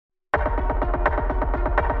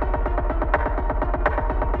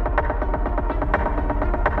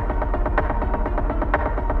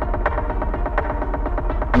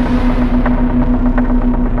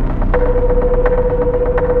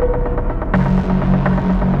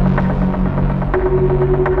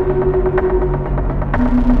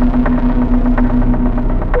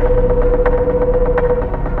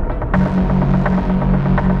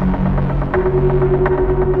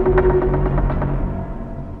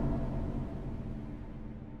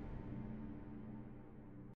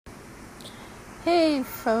Hey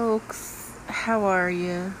folks, how are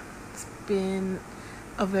you? It's been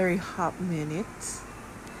a very hot minute.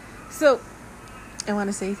 So, I want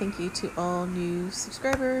to say thank you to all new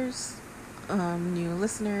subscribers, new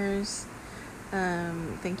listeners.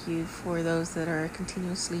 Thank you for those that are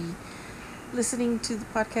continuously listening to the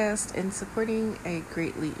podcast and supporting. I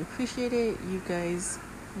greatly appreciate it. You guys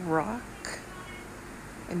rock.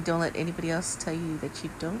 And don't let anybody else tell you that you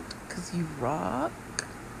don't, because you rock.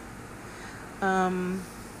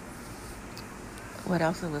 What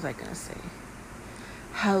else was I gonna say?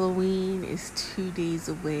 Halloween is 2 days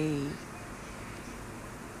away.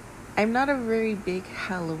 I'm not a very big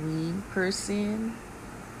Halloween person.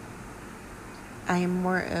 I am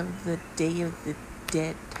more of the Day of the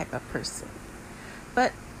Dead type of person.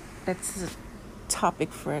 But that's a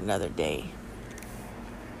topic for another day.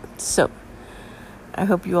 So, I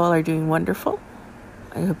hope you all are doing wonderful.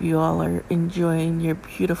 I hope you all are enjoying your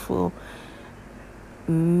beautiful,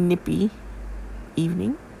 nippy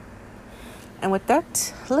evening. And with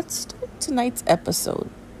that, let's start tonight's episode.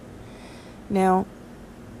 Now,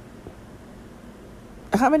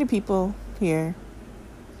 how many people here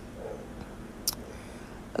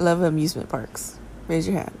love amusement parks? Raise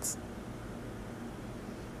your hands.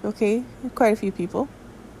 Okay, quite a few people.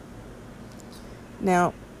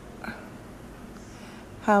 Now,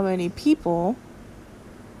 how many people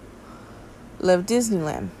love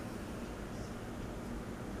Disneyland?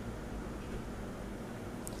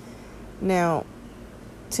 Now,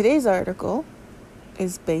 today's article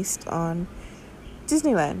is based on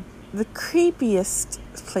Disneyland, the creepiest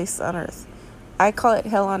place on earth. I call it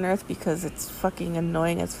hell on earth because it's fucking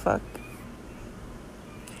annoying as fuck.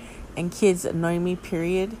 And kids annoy me,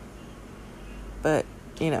 period. But,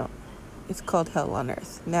 it's called hell on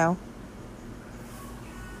earth. Now,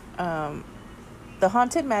 the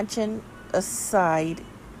Haunted Mansion aside,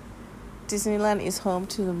 Disneyland is home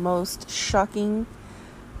to the most shockingly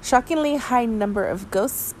high number of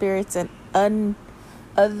ghosts, spirits, and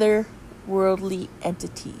otherworldly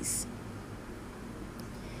entities.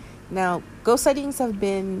 Now, ghost sightings have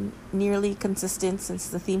been nearly consistent since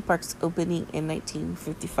the theme park's opening in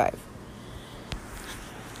 1955.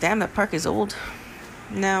 Damn, that park is old.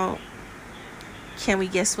 Now, can we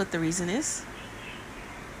guess what the reason is?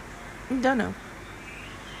 Don't know.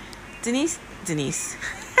 Denise.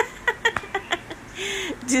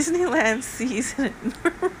 Disneyland sees an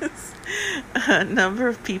enormous number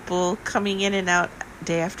of people coming in and out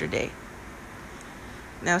day after day.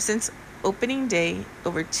 Now, since opening day,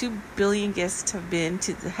 over 2 billion guests have been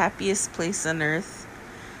to the happiest place on earth,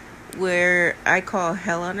 where I call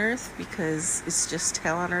hell on earth because it's just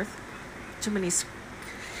hell on earth. Too many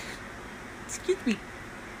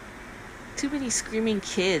screaming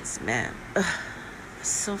kids, man. Ugh, it's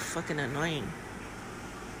so fucking annoying.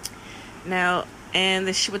 Now, and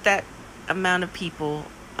with that amount of people,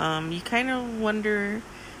 you kind of wonder,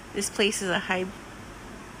 this place is a high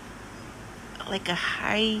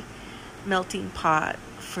melting pot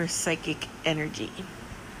for psychic energy.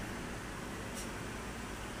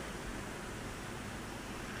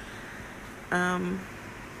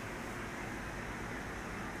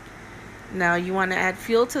 Now, you want to add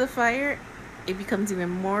fuel to the fire? It becomes even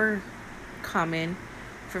more common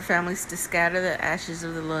for families to scatter the ashes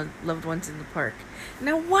of the loved ones in the park.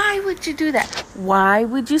 Now, why would you do that? Why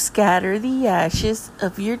would you scatter the ashes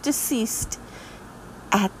of your deceased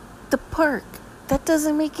at the park? That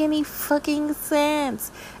doesn't make any fucking sense.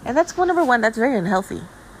 And that's number one, that's very unhealthy.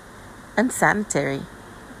 Unsanitary.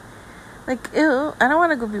 Like, ew, I don't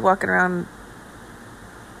want to go be walking around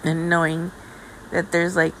and knowing that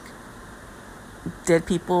there's dead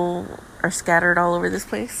people are scattered all over this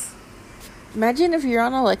place. Imagine if you're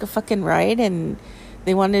on a fucking ride and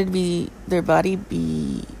they wanted to be their body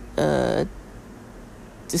be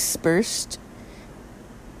dispersed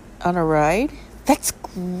on a ride. That's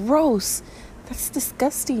gross. That's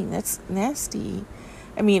disgusting. That's nasty.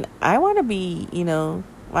 I mean, I want to be,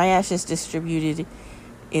 my ashes distributed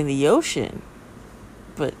in the ocean,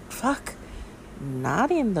 but fuck,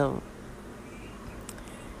 not on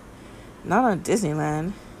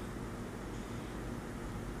Disneyland.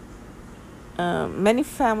 Many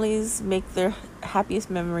families make their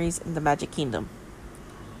happiest memories in the Magic Kingdom.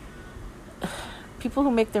 People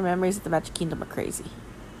who make their memories at the Magic Kingdom are crazy.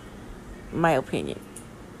 In my opinion.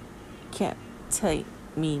 Can't tell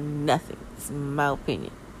me nothing. It's my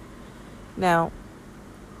opinion. Now,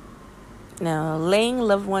 laying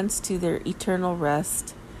loved ones to their eternal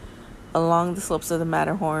rest along the slopes of the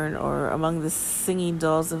Matterhorn or among the singing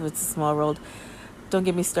dolls of It's a Small World. Don't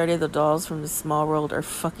get me started. The dolls from the Small World are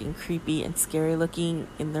fucking creepy and scary looking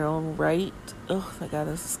in their own right. Oh my god,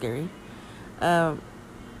 that's scary.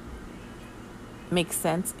 makes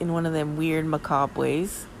sense in one of them weird macabre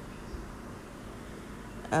ways.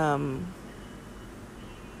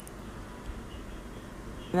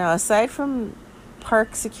 Now, aside from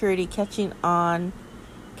park security catching on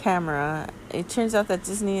camera, it turns out that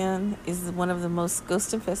Disneyland is one of the most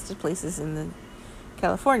ghost-infested places in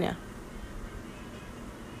California.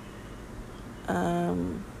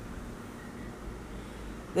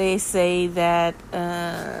 They say that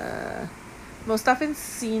most often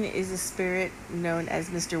seen is a spirit known as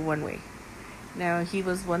Mr. One Way. Now, he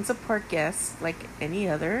was once a park guest, like any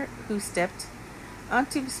other, who stepped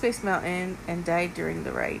onto Space Mountain and died during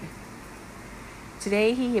the ride.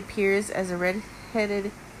 Today, he appears as a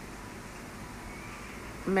red-headed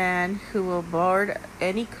man who will board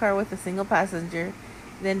any car with a single passenger,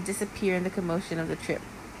 then disappear in the commotion of the trip.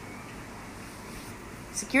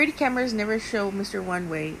 Security cameras never show Mr. One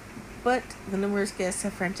Way, but the numerous guests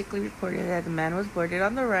have frantically reported that the man was boarded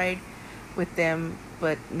on the ride with them,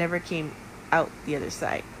 but never came out the other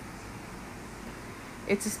side.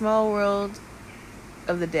 It's a small world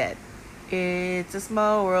of the dead. It's a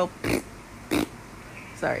small world.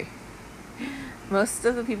 Sorry. Most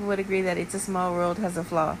of the people would agree that It's a Small World has a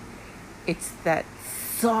flaw. It's that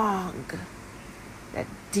song. That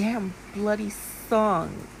damn bloody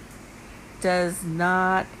song does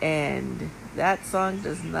not end. That song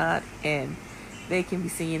does not end. They can be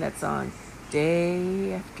singing that song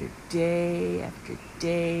day after day after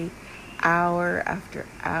day, hour after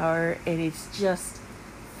hour, and it's just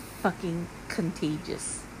fucking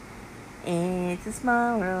contagious. It's a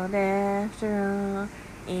small world after all.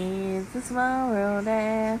 It's a small world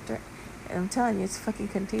after. And I'm telling you, it's fucking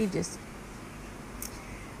contagious.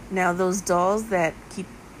 Now, those dolls that keep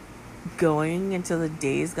going until the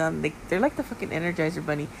day is gone, they're like the fucking Energizer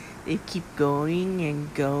Bunny. They keep going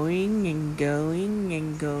and going and going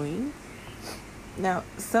and going. Now,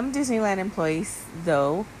 some Disneyland employees,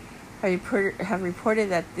 though, have reported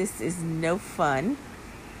that this is no fun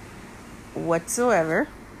whatsoever,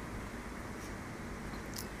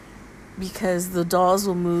 because the dolls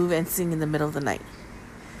will move and sing in the middle of the night.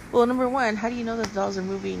 Well, number one, how do you know that the dolls are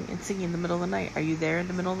moving and singing in the middle of the night? Are you there in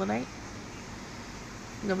the middle of the night?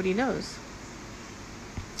 Nobody knows.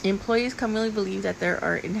 Employees commonly believe that they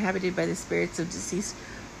are inhabited by the spirits of deceased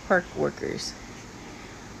park workers.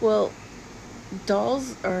 Well,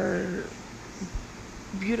 dolls are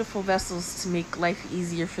beautiful vessels to make life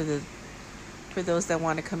easier for those that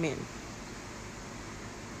want to come in.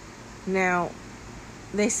 Now,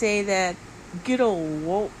 they say that good old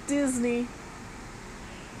Walt Disney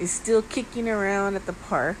is still kicking around at the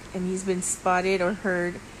park, and he's been spotted or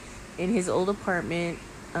heard in his old apartment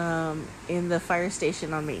in the fire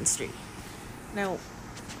station on Main Street. Now,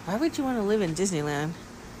 why would you want to live in Disneyland?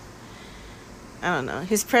 I don't know.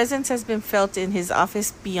 His presence has been felt in his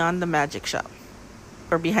office behind the magic shop.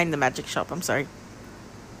 I'm sorry.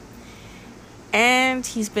 And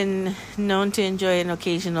he's been known to enjoy an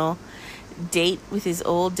occasional date with his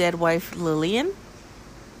old dead wife Lillian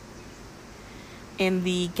in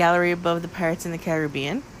the gallery above the Pirates in the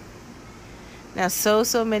Caribbean. Now,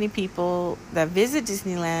 so many people that visit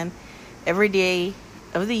Disneyland every day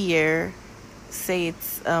of the year say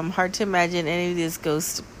it's hard to imagine any of these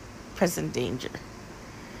ghosts present danger.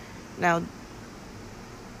 Now,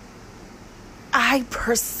 I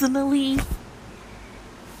personally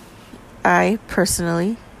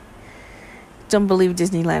don't believe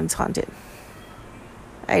Disneyland's haunted.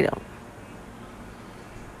 I don't.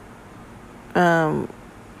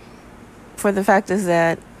 For the fact is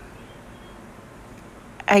that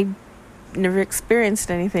I never experienced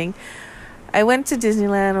anything. I went to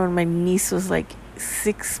Disneyland when my niece was like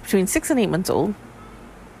between 6 and 8 months old.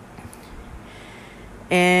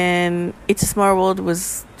 And It's a Small World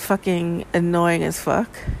was fucking annoying as fuck.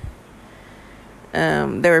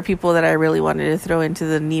 There were people that I really wanted to throw into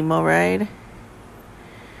the Nemo ride.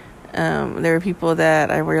 There were people that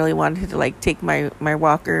I really wanted to like take my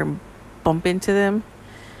walker and bump into them.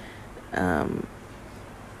 And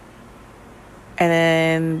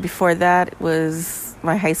then before that was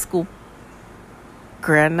my high school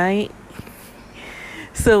grand night.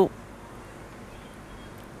 So,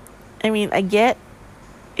 I mean, I get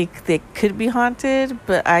they could be haunted,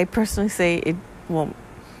 but I personally say it won't.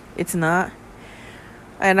 It's not.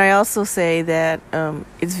 And I also say that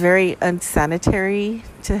it's very unsanitary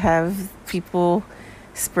to have people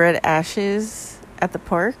spread ashes at the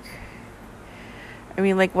park. I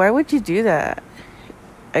mean, like, why would you do that?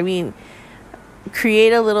 I mean,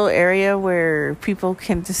 create a little area where people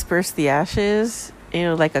can disperse the ashes,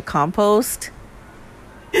 like a compost.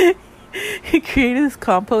 Create this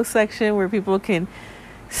compost section where people can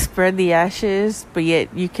spread the ashes, but yet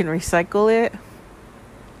you can recycle it.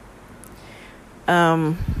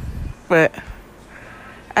 But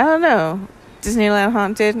I don't know. Disneyland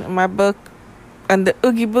Haunted, my book, on the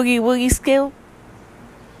Oogie Boogie Woogie scale,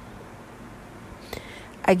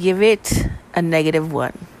 I give it a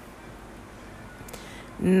 -1.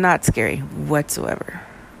 Not scary whatsoever.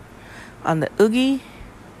 On the Oogie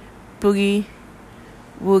Boogie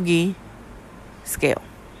Woogie scale.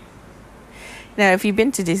 Now, if you've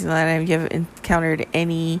been to Disneyland and you have encountered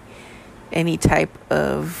any type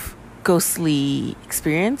of ghostly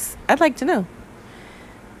experience, I'd like to know.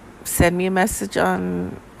 Send me a message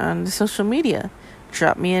on the social media.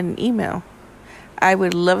 Drop me an email. I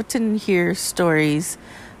would love to hear stories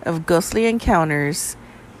of ghostly encounters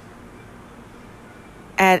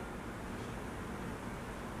at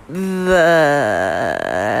the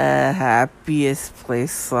happiest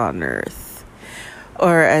place on earth,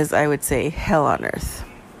 or as I would say, hell on earth.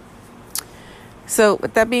 So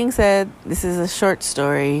with that being said, this is a short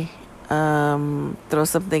story. Throw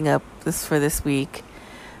something up for this week.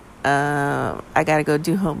 I gotta go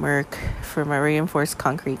do homework for my reinforced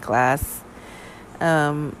concrete class.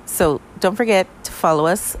 So don't forget to follow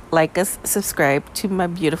us, like us, subscribe to my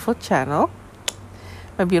beautiful channel,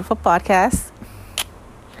 my beautiful podcast.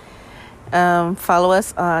 Follow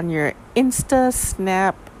us on your Insta,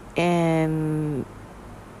 Snap, and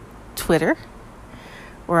Twitter.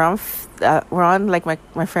 We're on like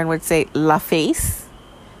my friend would say, the face,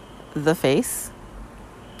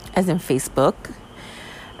 as in Facebook.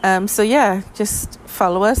 So yeah, just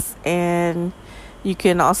follow us, and you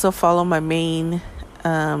can also follow my main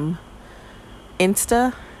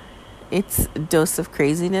Insta. It's Dose of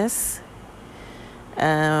Craziness.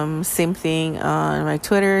 Same thing on my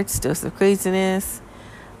Twitter. It's Dose of Craziness,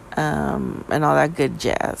 and all that good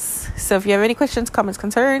jazz. So if you have any questions, comments,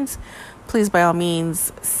 concerns, please by all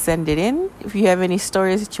means send it in. If you have any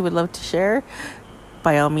stories that you would love to share,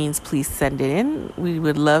 by all means please send it in. We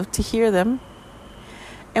would love to hear them.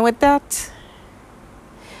 And with that,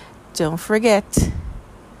 don't forget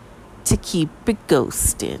to keep it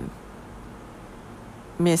ghosting.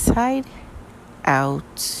 Miss Hyde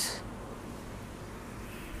out.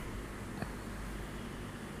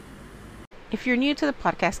 If you're new to the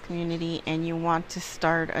podcast community and you want to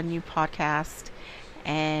start a new podcast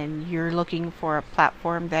and you're looking for a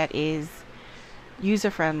platform that is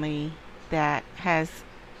user-friendly, that has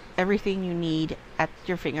everything you need at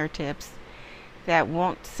your fingertips, that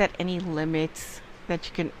won't set any limits, that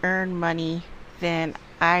you can earn money, then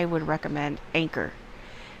I would recommend Anchor.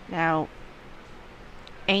 Now,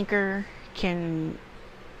 Anchor can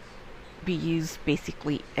be used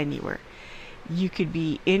basically anywhere. You could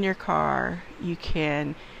be in your car, you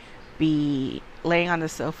can be laying on the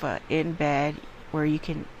sofa in bed, where you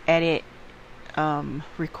can edit,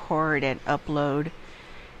 record, and upload.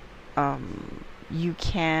 You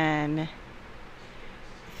can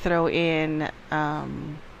throw in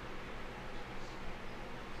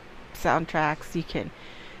soundtracks.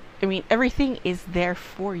 Everything is there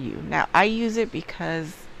for you. Now, I use it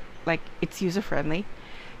because it's user friendly,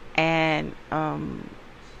 and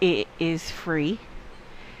it is free,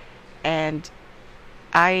 and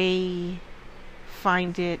I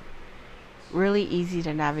find it really easy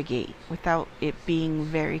to navigate without it being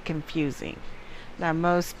very confusing. Now,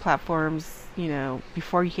 most platforms,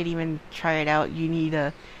 before you can even try it out, you need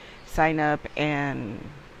to sign up and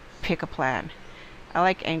pick a plan. I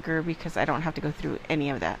like Anchor because I don't have to go through any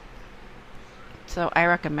of that. So I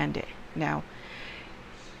recommend it. Now,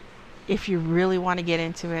 if you really want to get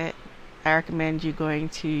into it, I recommend you going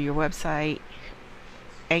to your website,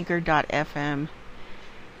 anchor.fm,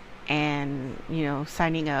 and,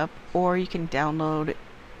 signing up. Or you can download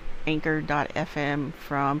anchor.fm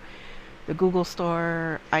from the Google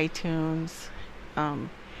Store, iTunes,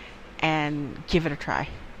 and give it a try.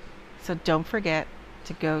 So don't forget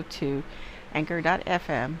to go to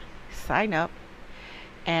anchor.fm, sign up,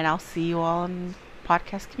 and I'll see you all in the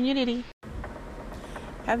podcast community.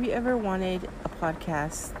 Have you ever wanted a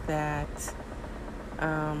podcast that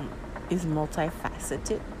is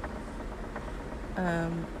multifaceted?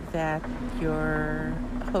 That your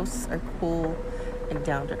hosts are cool and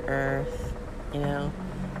down to earth,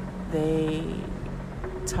 they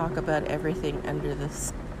talk about everything under the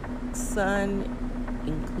sun,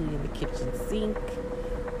 including the kitchen sink,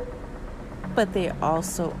 but they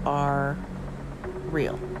also are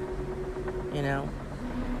real,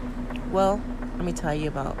 Well, let me tell you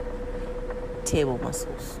about Table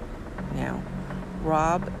Muscles. Now,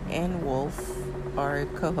 Rob and Wolf are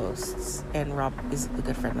co-hosts, and Rob is a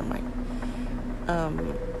good friend of mine.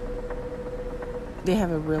 they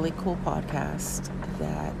have a really cool podcast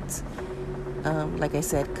that, like I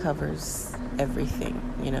said, covers everything.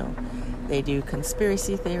 They do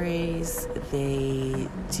conspiracy theories. They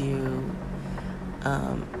do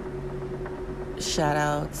shout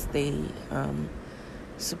outs. They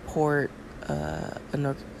support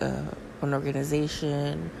an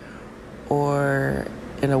organization or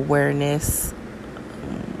an awareness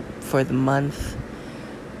for the month.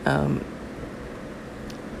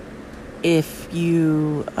 If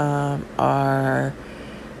you are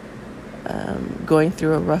going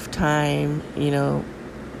through a rough time,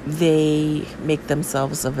 they make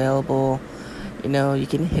themselves available. You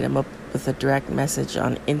can hit them up with a direct message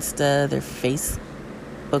on Insta, their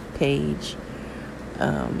Facebook page.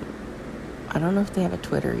 I don't know if they have a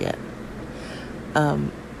Twitter yet.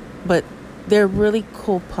 But they're a really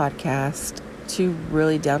cool podcast. Two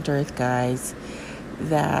really down-to-earth guys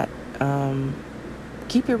that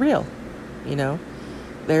keep it real.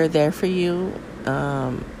 They're there for you.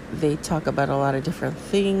 They talk about a lot of different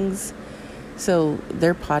things. So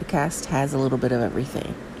their podcast has a little bit of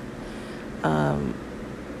everything.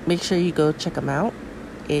 Make sure you go check them out.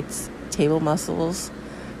 It's Table Muscles.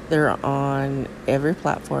 They're on every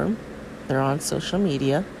platform. They're on social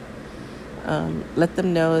media. Let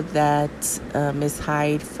them know that Ms.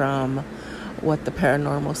 Hyde from What the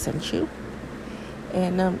Paranormal sent you.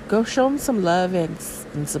 And go show them some love and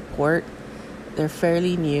support. They're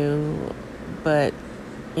fairly new, but,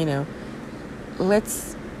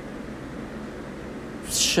 let's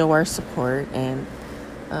show our support. And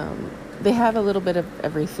they have a little bit of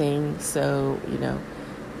everything, so,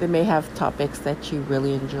 they may have topics that you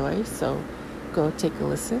really enjoy. So go take a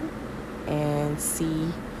listen and see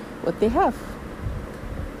what they have.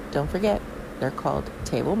 Don't forget, they're called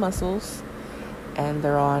Table Muscles, and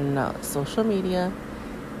they're on social media,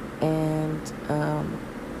 and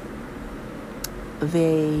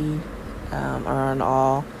they are on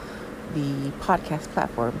all the podcast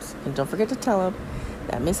platforms. And don't forget to tell them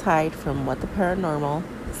that Miss Hyde from What the Paranormal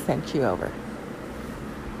sent you over.